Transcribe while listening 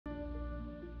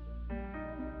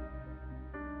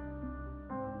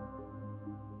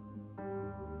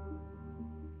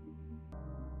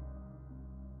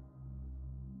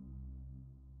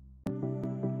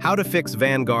How to fix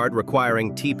Vanguard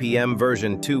requiring TPM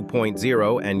version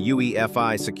 2.0 and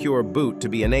Uefi secure boot to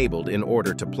be enabled in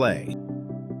order to play.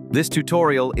 This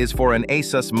tutorial is for an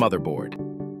Asus motherboard.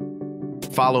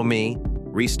 Follow me,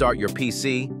 restart your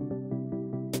PC,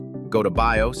 go to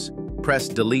BIOS, press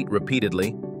delete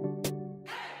repeatedly,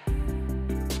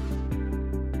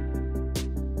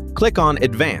 click on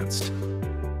Advanced.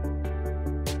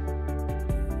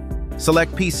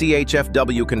 Select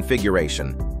PCHFW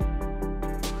configuration.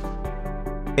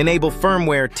 Enable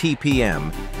firmware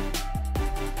TPM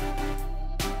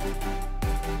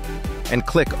and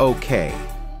click OK.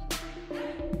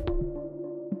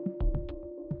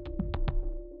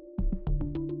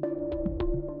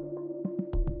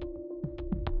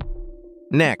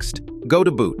 Next, go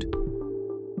to Boot.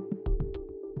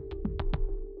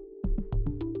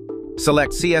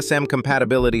 Select CSM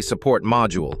Compatibility Support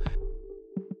Module.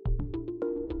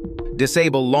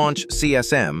 Disable Launch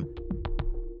CSM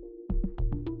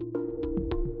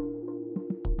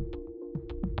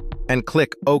and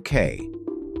click OK.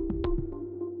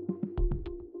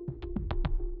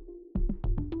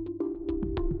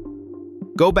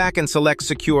 Go back and select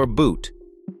Secure Boot.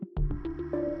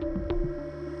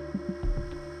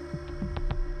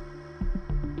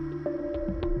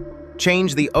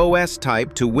 Change the OS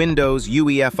type to Windows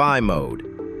Uefi mode.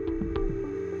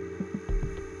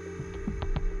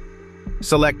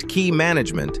 Select Key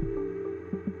Management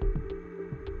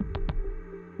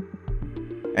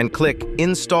and click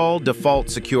Install Default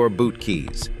Secure Boot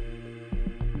Keys.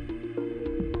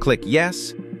 Click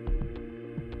Yes,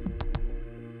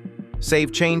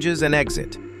 save changes and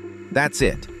exit. That's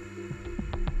it.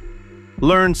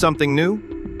 Learn something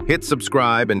new? Hit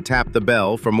subscribe and tap the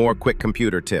bell for more quick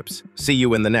computer tips. See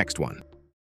you in the next one.